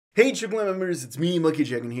Hey Chicken members, it's me, Monkey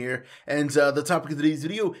Chicken here, and the topic of today's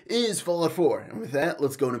video is Fallout 4, and with that,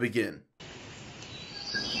 let's go and begin.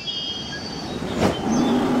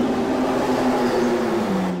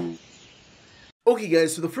 Okay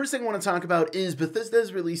guys, so the first thing I want to talk about is Bethesda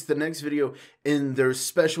has released the next video in their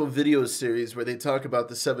special video series where they talk about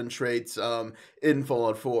the 7 traits in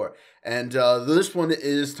Fallout 4. And this one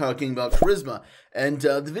is talking about charisma. And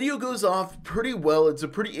the video goes off pretty well. It's a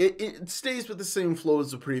pretty, it stays with the same flow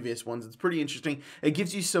as the previous ones. It's pretty interesting. It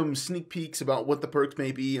gives you some sneak peeks about what the perks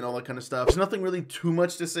may be and all that kind of stuff. There's nothing really too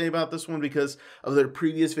much to say about this one because of their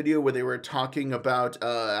previous video where they were talking about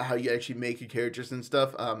how you actually make your characters and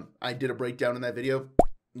stuff. I did a breakdown in that video,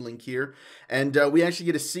 link here, and we actually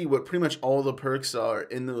get to see what pretty much all the perks are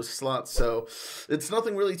in those slots, so it's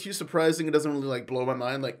nothing really too surprising. It doesn't really like blow my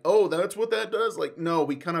mind like, oh, that's what that does. Like, no,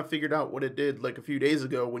 we kind of figured out what it did like a few days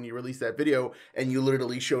ago when you released that video and you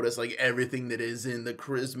literally showed us like everything that is in the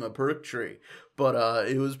charisma perk tree. But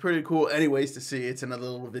it was pretty cool anyways to see. It's another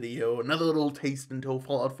little video, another little taste until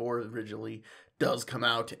Fallout 4 originally does come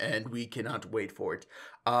out, and we cannot wait for it.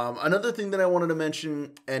 Another thing that I wanted to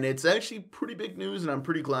mention, and it's actually pretty big news, and I'm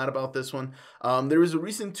pretty glad about this one. There was a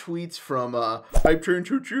recent tweet from Hype Train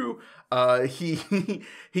Choo Choo.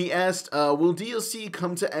 He asked, will DLC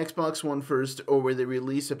come to Xbox One first, or will they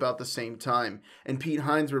release about the same time? And Pete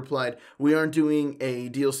Hines replied, we aren't doing a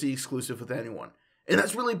DLC exclusive with anyone. And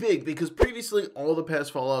that's really big because previously all the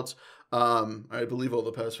past Fallouts, I believe all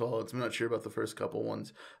the past Fallouts, I'm not sure about the first couple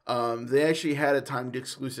ones, they actually had a timed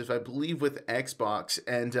exclusive, I believe, with Xbox,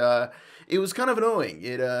 and it was kind of annoying.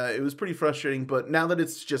 It was pretty frustrating, but now that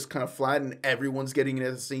it's just kind of flat and everyone's getting it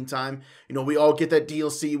at the same time, you know, we all get that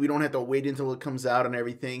DLC, we don't have to wait until it comes out and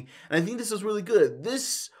everything, and I think this is really good.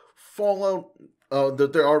 This Fallout,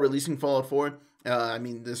 that they are releasing Fallout 4, I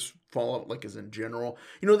mean, this Fallout, like, as in general,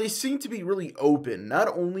 you know, they seem to be really open. Not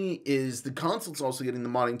only is the consoles also getting the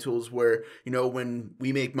modding tools where, you know, when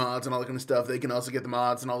we make mods and all that kind of stuff, they can also get the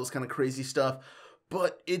mods and all this kind of crazy stuff,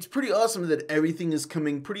 but it's pretty awesome that everything is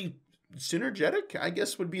coming pretty synergetic, I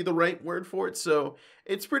guess would be the right word for it, so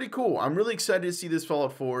it's pretty cool. I'm really excited to see this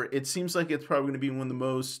Fallout 4. It seems like it's probably going to be one of the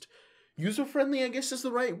most user-friendly, I guess is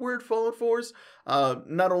the right word, Fallout 4's,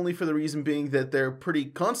 not only for the reason being that they're pretty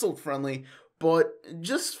console-friendly, but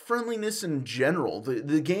just friendliness in general.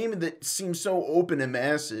 The game that seems so open and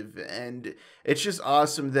massive, and it's just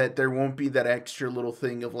awesome that there won't be that extra little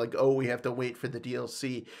thing of like, oh, we have to wait for the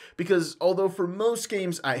DLC. Because although for most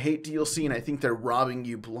games I hate DLC and I think they're robbing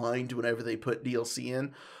you blind whenever they put DLC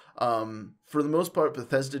in, for the most part,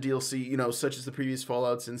 Bethesda DLC, you know, such as the previous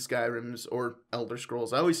Fallouts and Skyrims or Elder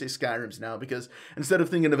Scrolls. I always say Skyrims now because instead of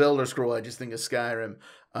thinking of Elder Scroll, I just think of Skyrim.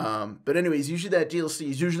 But anyways, usually that DLC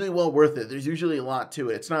is usually well worth it. There's usually a lot to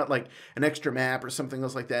it. It's not like an extra map or something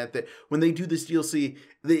else like that. That when they do this DLC,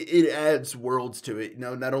 it adds worlds to it. You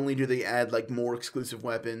know, not only do they add like more exclusive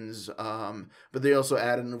weapons, but they also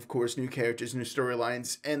add in, of course, new characters, new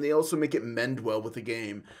storylines, and they also make it mend well with the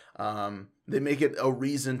game. They make it a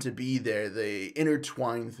reason to be there. They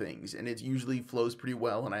intertwine things, and it usually flows pretty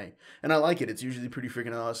well, and I like it. It's usually pretty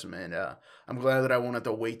freaking awesome, and I'm glad that I won't have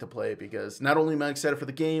to wait to play it because not only am I excited for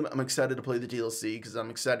the game, I'm excited to play the DLC because I'm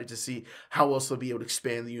excited to see how else they'll be able to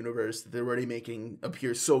expand the universe that they're already making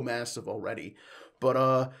appear so massive already.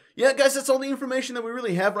 But, yeah, guys, that's all the information that we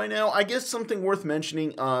really have right now. I guess something worth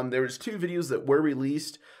mentioning, there was 2 videos that were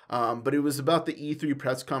released, but it was about the E3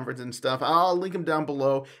 press conference and stuff. I'll link them down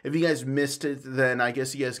below. If you guys missed it, then I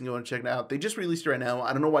guess you guys can go and check it out. They just released it right now.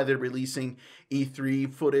 I don't know why they're releasing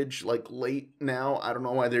E3 footage, like, late now. I don't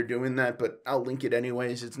know why they're doing that, but I'll link it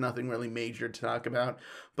anyways. It's nothing really major to talk about.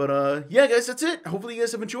 But, yeah, guys, that's it. Hopefully you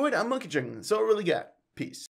guys have enjoyed. I'm Monkey Chicken. That's all I really got. Peace.